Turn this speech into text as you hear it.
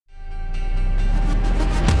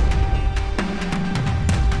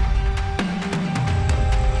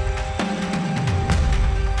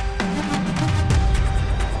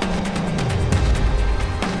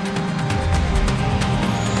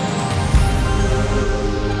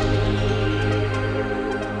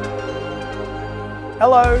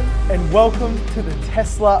Hello and welcome to the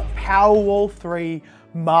Tesla Powerwall 3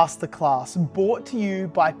 Masterclass, brought to you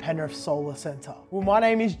by Penrith Solar Centre. Well, my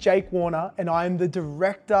name is Jake Warner and I am the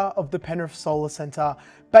Director of the Penrith Solar Centre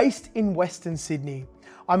based in Western Sydney.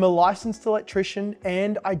 I'm a licensed electrician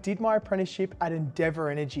and I did my apprenticeship at Endeavour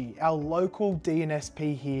Energy, our local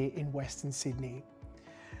DNSP here in Western Sydney.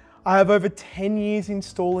 I have over 10 years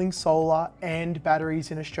installing solar and batteries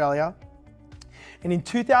in Australia. And in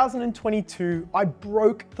 2022, I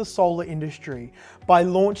broke the solar industry by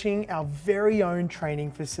launching our very own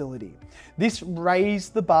training facility. This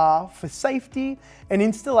raised the bar for safety and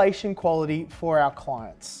installation quality for our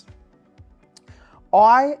clients.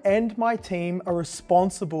 I and my team are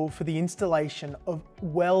responsible for the installation of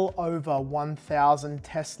well over 1,000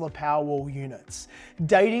 Tesla Powerwall units,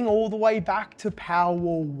 dating all the way back to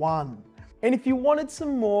Powerwall 1. And if you wanted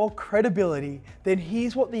some more credibility, then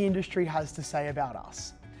here's what the industry has to say about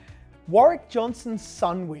us. Warwick Johnson's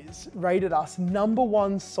SunWiz rated us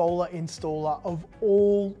 #1 solar installer of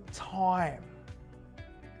all time.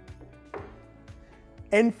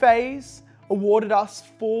 Enphase awarded us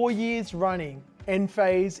 4 years running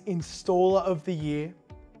Enphase Installer of the Year.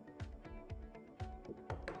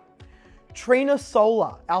 Trina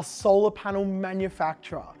Solar, our solar panel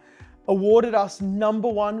manufacturer, awarded us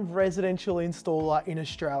 #1 residential installer in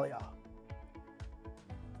Australia.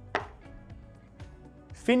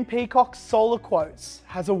 Finn Peacock Solar Quotes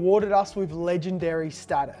has awarded us with legendary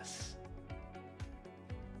status.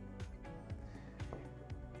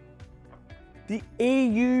 The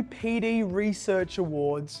EU PD Research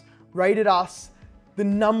Awards rated us the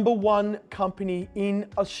 #1 company in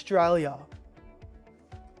Australia.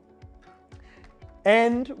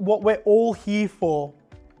 And what we're all here for,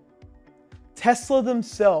 Tesla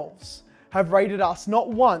themselves have rated us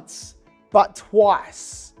not once, but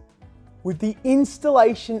twice with the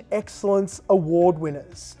Installation Excellence Award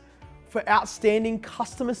winners for outstanding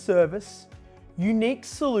customer service, unique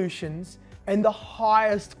solutions, and the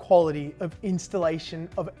highest quality of installation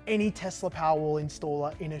of any Tesla Powerwall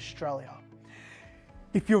installer in Australia.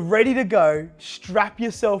 If you're ready to go, strap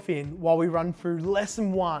yourself in while we run through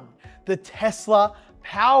Lesson 1, the Tesla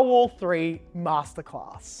Powerwall 3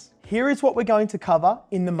 Masterclass. Here is what we're going to cover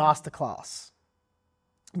in the Masterclass.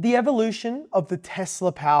 The evolution of the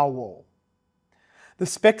Tesla Powerwall, the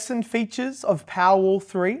specs and features of Powerwall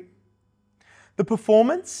 3, the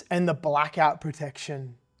performance and the blackout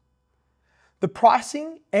protection, the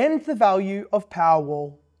pricing and the value of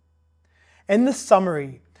Powerwall, and the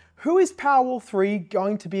summary. Who is Powerwall 3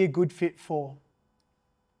 going to be a good fit for?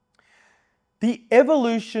 The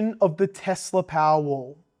evolution of the Tesla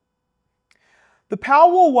Powerwall. The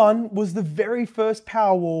Powerwall 1 was the very first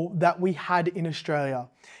Powerwall that we had in Australia.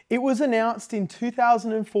 It was announced in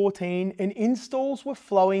 2014 and installs were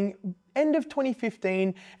flowing end of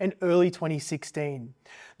 2015 and early 2016.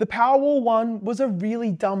 The Powerwall 1 was a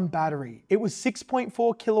really dumb battery. It was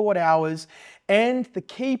 6.4 kilowatt hours, and the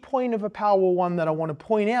key point of a Powerwall 1 that I want to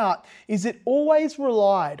point out is it always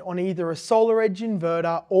relied on either a SolarEdge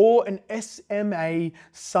inverter or an SMA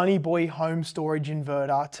Sunny Boy home storage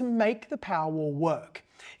inverter to make the Powerwall work.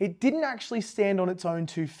 It didn't actually stand on its own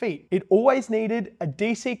 2 feet. It always needed a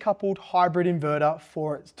DC coupled hybrid inverter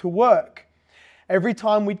for it to work. Every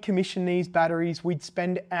time we'd commission these batteries, we'd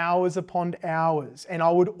spend hours upon hours, and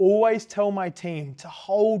I would always tell my team to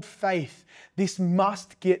hold faith. This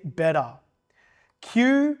must get better.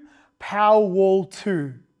 Cue Powerwall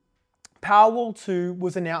 2. Powerwall 2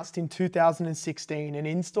 was announced in 2016 and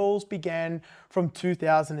installs began from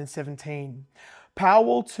 2017.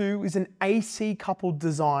 Powerwall 2 is an AC coupled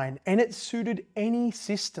design and it suited any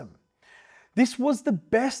system. This was the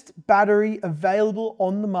best battery available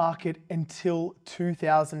on the market until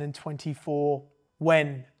 2024,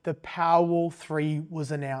 when the Powerwall 3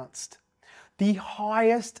 was announced. The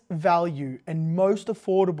highest value and most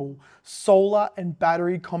affordable solar and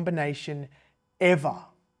battery combination ever.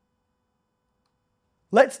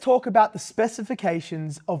 Let's talk about the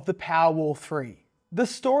specifications of the Powerwall 3. The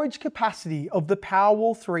storage capacity of the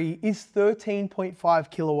Powerwall 3 is 13.5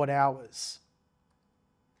 kilowatt hours.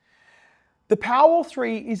 The Powerwall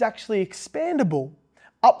 3 is actually expandable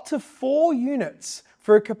up to 4 units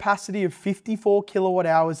for a capacity of 54 kilowatt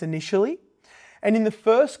hours initially. And in the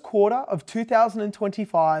first quarter of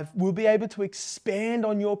 2025, we'll be able to expand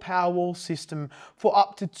on your Powerwall system for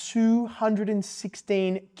up to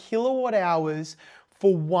 216 kilowatt hours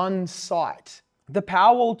for one site. The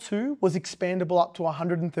Powerwall 2 was expandable up to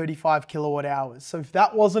 135 kilowatt hours. So if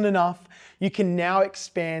that wasn't enough, you can now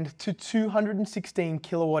expand to 216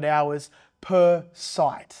 kilowatt hours per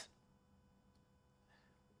site.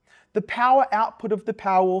 The power output of the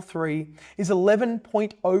Powerwall 3 is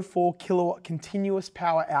 11.04 kilowatt continuous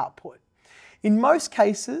power output. In most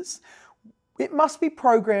cases, it must be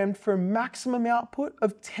programmed for a maximum output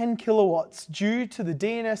of 10 kilowatts due to the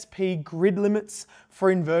DNSP grid limits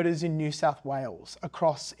for inverters in New South Wales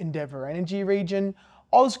across Endeavour Energy Region,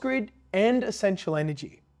 Ausgrid and Essential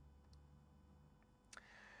Energy.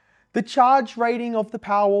 The charge rating of the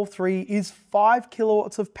Powerwall 3 is 5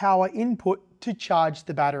 kilowatts of power input to charge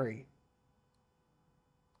the battery.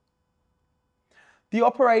 The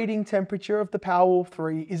operating temperature of the Powerwall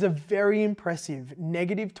 3 is a very impressive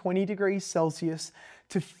 -20 degrees Celsius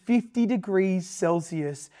to 50 degrees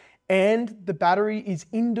Celsius, and the battery is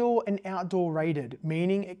indoor and outdoor rated,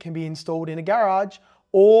 meaning it can be installed in a garage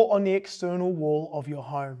or on the external wall of your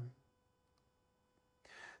home.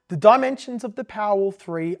 The dimensions of the Powerwall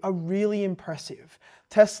 3 are really impressive.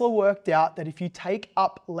 Tesla worked out that if you take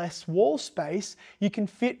up less wall space, you can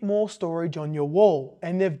fit more storage on your wall,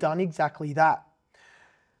 and they've done exactly that.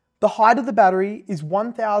 The height of the battery is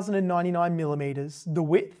 1099 millimeters, the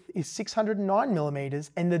width is 609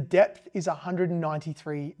 millimeters, and the depth is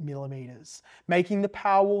 193 millimeters, making the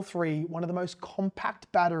Powerwall 3 one of the most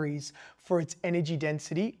compact batteries for its energy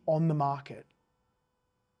density on the market.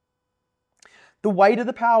 The weight of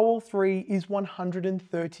the Powerwall 3 is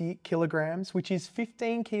 130 kilograms, which is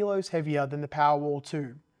 15 kilos heavier than the Powerwall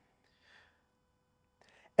 2.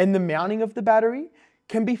 And the mounting of the battery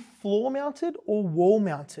can be floor mounted or wall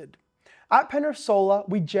mounted. At Penrith Solar,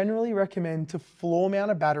 we generally recommend to floor mount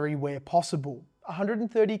a battery where possible.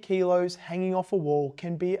 130 kilos hanging off a wall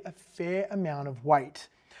can be a fair amount of weight.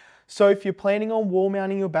 So if you're planning on wall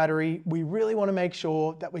mounting your battery, we really want to make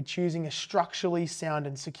sure that we're choosing a structurally sound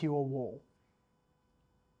and secure wall.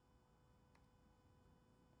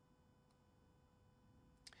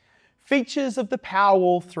 Features of the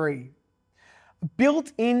Powerwall 3.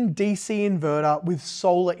 Built-in DC inverter with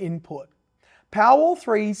solar input. Powerwall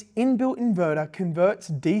 3's inbuilt inverter converts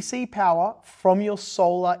DC power from your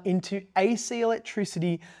solar into AC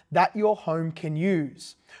electricity that your home can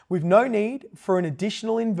use, with no need for an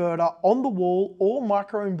additional inverter on the wall or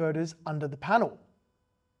microinverters under the panel.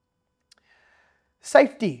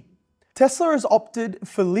 Safety. Tesla has opted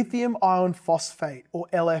for lithium iron phosphate or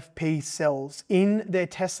LFP cells in their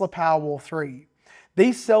Tesla Powerwall 3.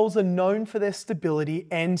 These cells are known for their stability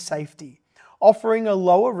and safety, offering a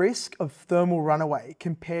lower risk of thermal runaway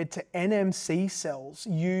compared to NMC cells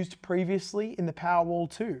used previously in the Powerwall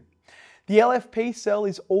 2. The LFP cell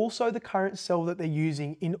is also the current cell that they're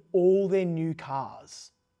using in all their new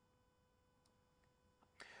cars.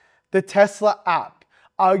 The Tesla app,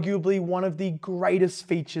 arguably one of the greatest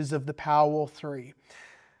features of the Powerwall 3.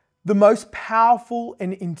 The most powerful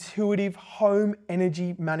and intuitive home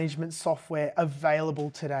energy management software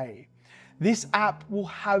available today. This app will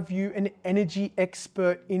have you an energy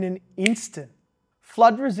expert in an instant.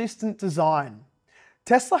 Flood-resistant design.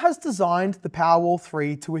 Tesla has designed the Powerwall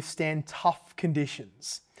 3 to withstand tough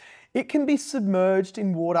conditions. It can be submerged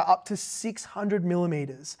in water up to 600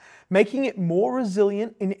 millimeters, making it more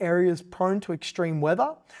resilient in areas prone to extreme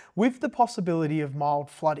weather, with the possibility of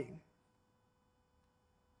mild flooding.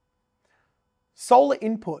 Solar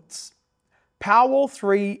inputs. Powerwall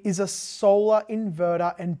 3 is a solar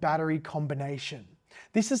inverter and battery combination.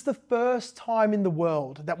 This is the first time in the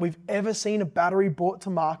world that we've ever seen a battery brought to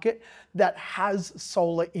market that has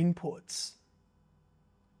solar inputs.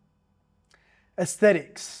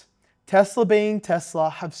 Aesthetics. Tesla being Tesla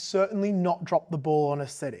have certainly not dropped the ball on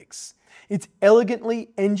aesthetics. It's elegantly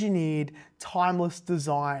engineered, timeless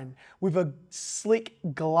design with a slick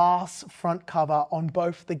glass front cover on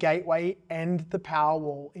both the gateway and the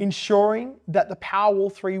Powerwall, ensuring that the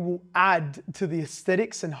Powerwall 3 will add to the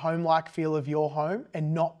aesthetics and home-like feel of your home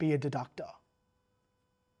and not be a deductor.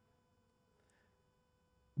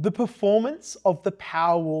 The performance of the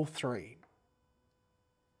Powerwall 3.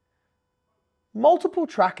 Multiple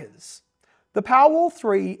trackers. The Powerwall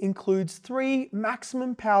 3 includes 3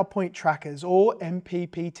 maximum power point trackers, or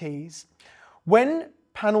MPPTs. When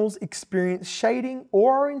panels experience shading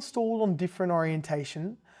or are installed on different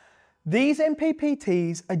orientation, these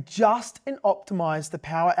MPPTs adjust and optimize the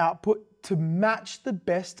power output to match the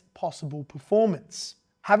best possible performance.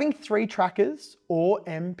 Having 3 trackers, or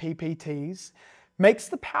MPPTs, makes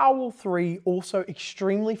the Powerwall 3 also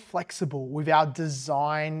extremely flexible with our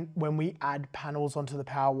design when we add panels onto the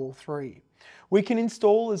Powerwall 3. We can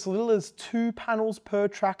install as little as 2 panels per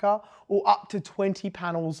tracker or up to 20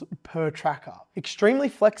 panels per tracker. Extremely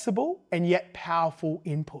flexible and yet powerful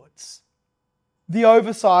inputs. The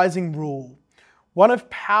oversizing rule, one of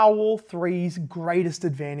Powerwall 3's greatest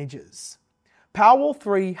advantages. Powerwall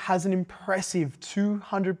 3 has an impressive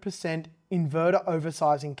 200% inverter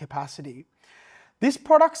oversizing capacity. This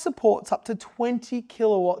product supports up to 20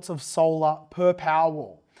 kilowatts of solar per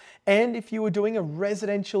Powerwall. And if you were doing a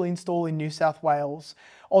residential install in New South Wales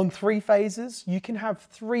on 3 phases, you can have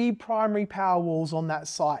 3 primary Powerwalls on that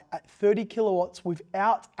site at 30 kilowatts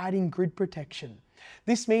without adding grid protection.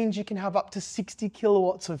 This means you can have up to 60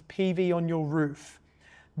 kilowatts of PV on your roof.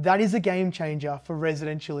 That is a game changer for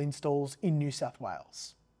residential installs in New South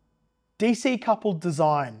Wales. DC coupled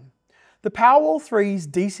design. The Powerwall 3's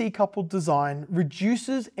DC coupled design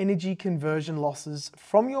reduces energy conversion losses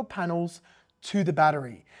from your panels to the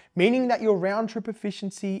battery, meaning that your round trip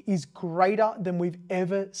efficiency is greater than we've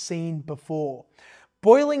ever seen before,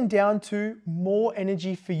 boiling down to more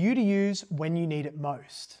energy for you to use when you need it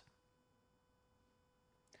most.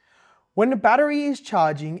 When the battery is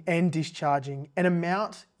charging and discharging, an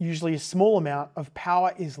amount, usually a small amount, of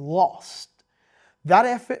power is lost. That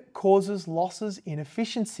effort causes losses in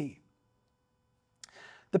efficiency.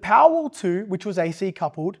 The Powerwall 2, which was AC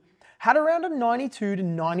coupled, had around a 92 to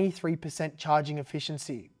 93% charging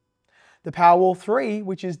efficiency. The Powerwall 3,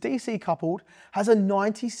 which is DC coupled, has a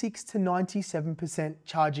 96 to 97%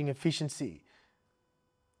 charging efficiency.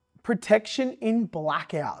 Protection in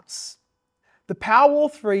blackouts. The Powerwall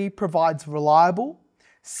 3 provides reliable,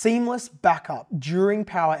 seamless backup during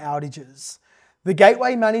power outages. The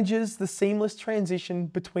gateway manages the seamless transition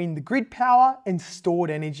between the grid power and stored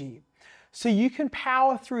energy. So you can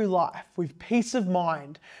power through life with peace of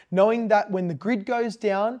mind, knowing that when the grid goes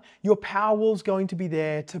down, your Powerwall is going to be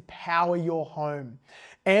there to power your home.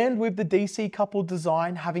 And with the DC coupled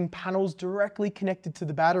design having panels directly connected to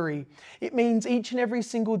the battery, it means each and every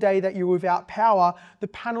single day that you're without power, the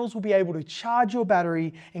panels will be able to charge your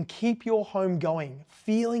battery and keep your home going,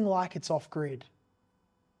 feeling like it's off grid.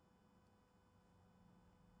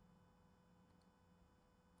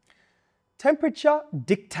 Temperature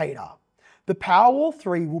dictator. The Powerwall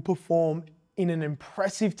 3 will perform in an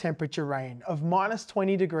impressive temperature range of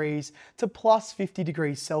 -20 degrees to +50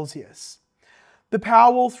 degrees Celsius. The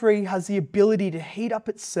Powerwall 3 has the ability to heat up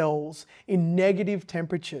its cells in negative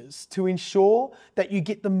temperatures to ensure that you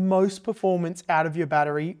get the most performance out of your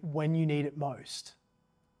battery when you need it most.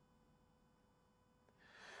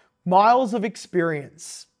 Miles of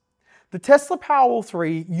experience. The Tesla Powerwall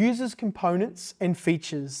 3 uses components and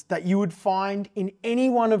features that you would find in any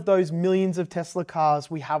one of those millions of Tesla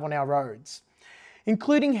cars we have on our roads,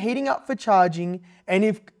 including heating up for charging and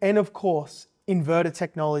of course, inverter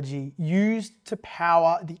technology used to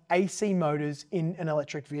power the AC motors in an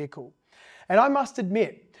electric vehicle. And I must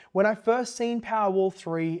admit, when I first seen Powerwall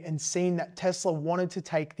 3 and seen that Tesla wanted to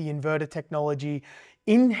take the inverter technology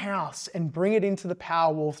in-house and bring it into the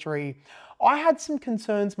Powerwall 3, I had some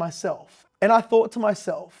concerns myself. And I thought to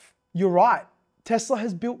myself, you're right, Tesla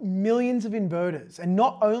has built millions of inverters, and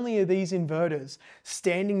not only are these inverters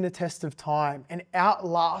standing the test of time and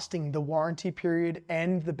outlasting the warranty period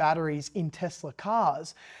and the batteries in Tesla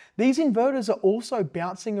cars, these inverters are also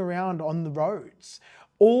bouncing around on the roads.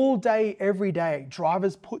 All day, every day,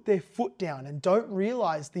 drivers put their foot down and don't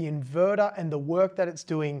realize the inverter and the work that it's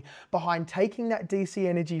doing behind taking that DC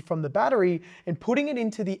energy from the battery and putting it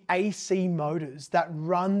into the AC motors that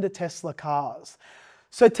run the Tesla cars.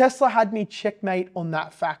 So Tesla had me checkmate on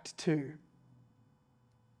that fact too.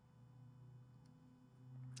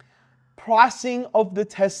 Pricing of the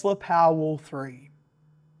Tesla Powerwall 3.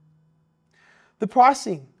 The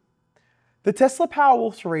pricing. The Tesla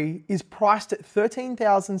Powerwall 3 is priced at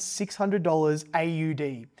 $13,600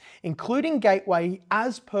 AUD, including gateway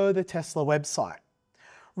as per the Tesla website.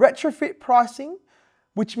 Retrofit pricing,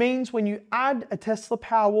 which means when you add a Tesla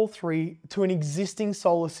Powerwall 3 to an existing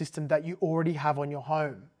solar system that you already have on your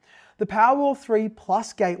home. The Powerwall 3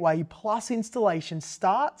 plus gateway plus installation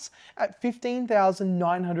starts at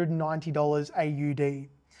 $15,990 AUD.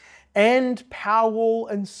 And Powerwall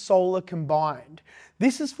and solar combined.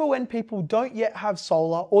 This is for when people don't yet have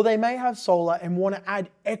solar, or they may have solar and want to add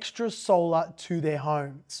extra solar to their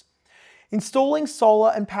homes. Installing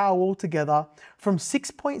solar and Powerwall together from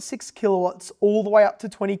 6.6 kilowatts all the way up to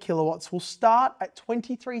 20 kilowatts will start at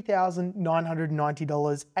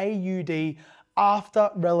 $23,990 AUD after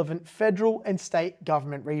relevant federal and state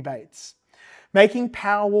government rebates, making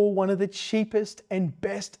Powerwall one of the cheapest and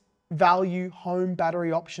best value home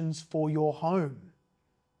battery options for your home.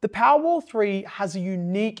 The Powerwall 3 has a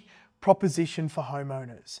unique proposition for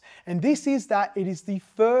homeowners, and this is that it is the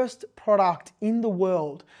first product in the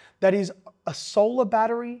world that is a solar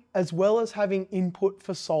battery as well as having input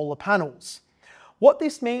for solar panels. What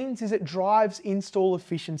this means is it drives install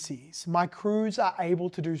efficiencies. My crews are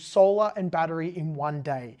able to do solar and battery in one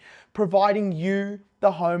day, providing you,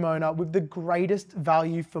 the homeowner, with the greatest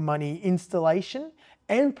value for money installation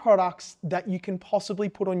and products that you can possibly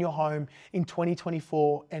put on your home in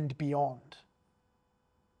 2024 and beyond.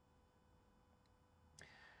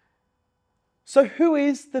 So who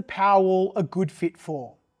is the Powerwall a good fit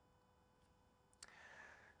for?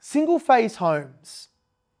 Single-phase homes.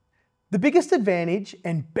 The biggest advantage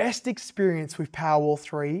and best experience with Powerwall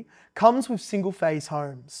 3 comes with single-phase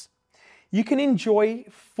homes. You can enjoy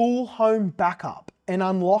full home backup and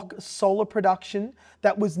unlock solar production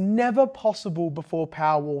that was never possible before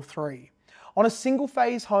Powerwall 3. On a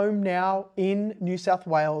single-phase home now in New South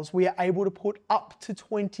Wales, we are able to put up to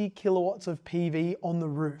 20 kilowatts of PV on the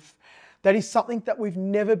roof. That is something that we've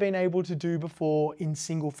never been able to do before in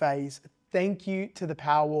single-phase. Thank you to the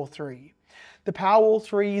Powerwall 3. The Powerwall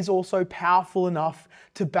 3 is also powerful enough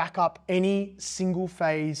to back up any single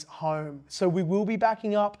phase home. So we will be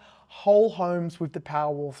backing up whole homes with the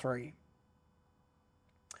Powerwall 3.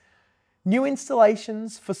 New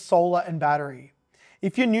installations for solar and battery.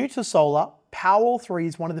 If you're new to solar, Powerwall 3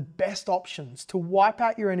 is one of the best options to wipe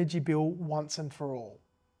out your energy bill once and for all.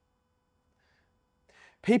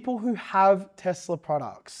 People who have Tesla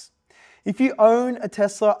products. If you own a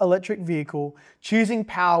Tesla electric vehicle, choosing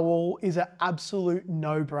Powerwall is an absolute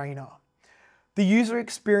no-brainer. The user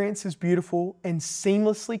experience is beautiful and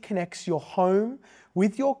seamlessly connects your home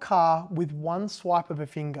with your car with one swipe of a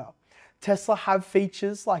finger. Tesla have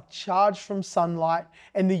features like charge from sunlight,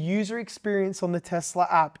 and the user experience on the Tesla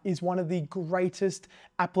app is one of the greatest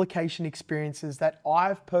application experiences that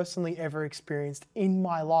I've personally ever experienced in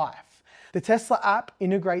my life. The Tesla app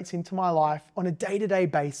integrates into my life on a day-to-day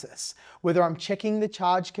basis, whether I'm checking the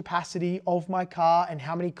charge capacity of my car and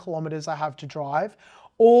how many kilometers I have to drive,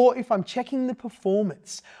 or if I'm checking the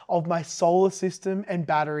performance of my solar system and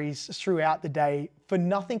batteries throughout the day for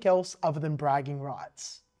nothing else other than bragging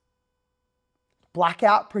rights.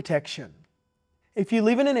 Blackout protection. If you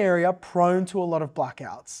live in an area prone to a lot of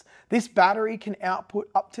blackouts, this battery can output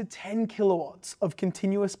up to 10 kilowatts of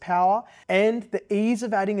continuous power, and the ease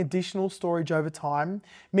of adding additional storage over time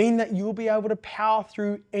mean that you'll be able to power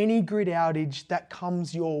through any grid outage that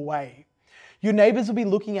comes your way. Your neighbors will be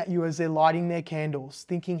looking at you as they're lighting their candles,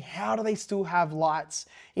 thinking, how do they still have lights,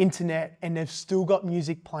 internet, and they've still got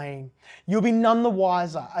music playing? You'll be none the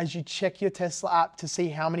wiser as you check your Tesla app to see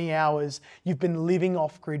how many hours you've been living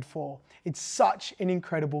off grid for. It's such an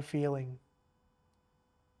incredible feeling.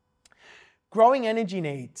 Growing energy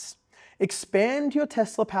needs. Expand your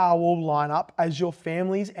Tesla Powerwall lineup as your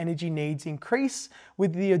family's energy needs increase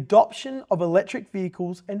with the adoption of electric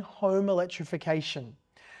vehicles and home electrification.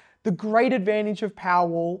 The great advantage of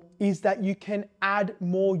Powerwall is that you can add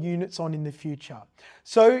more units on in the future.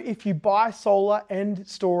 So if you buy solar and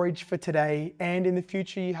storage for today, and in the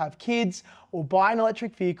future you have kids or buy an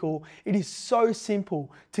electric vehicle, it is so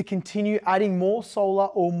simple to continue adding more solar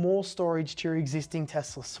or more storage to your existing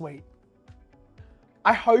Tesla suite.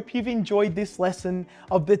 I hope you've enjoyed this lesson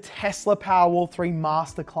of the Tesla Powerwall 3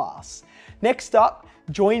 Masterclass. Next up,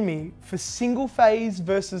 join me for single phase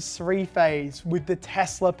versus three phase with the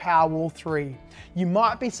Tesla Powerwall 3. You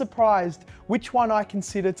might be surprised which one I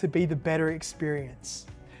consider to be the better experience.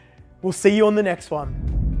 We'll see you on the next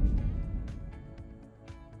one.